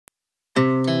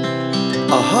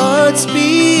at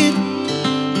speed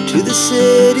to the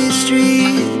city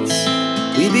streets.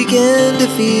 We began to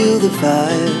feel the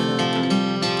fire.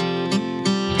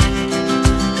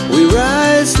 We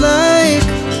rise like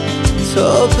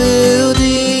tall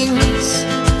buildings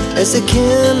as the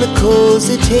chemicals,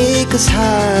 they take us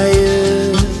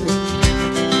higher.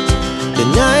 The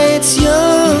night's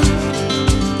young,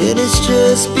 it has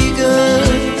just begun,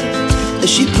 as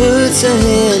she puts her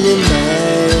hand in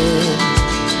mine.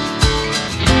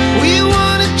 We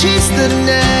wanna chase the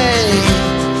night,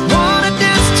 wanna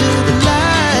dance to the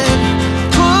light,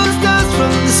 pull the stars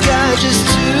from the sky, just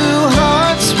two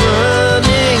hearts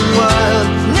running wild.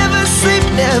 Never sleep,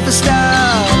 never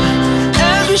stop,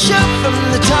 as we shout from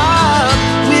the top.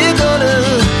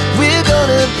 We're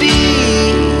gonna be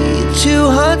two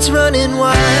hearts running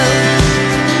wild.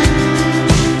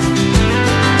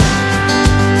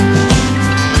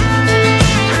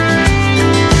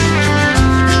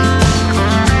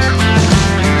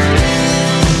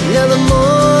 Now the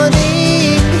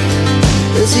morning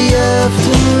is the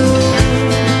afternoon.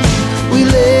 We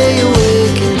lay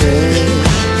awake in bed.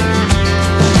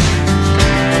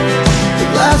 The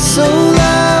laughs so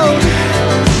loud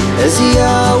as the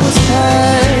hours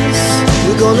pass.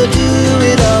 We're gonna do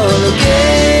it all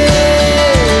again.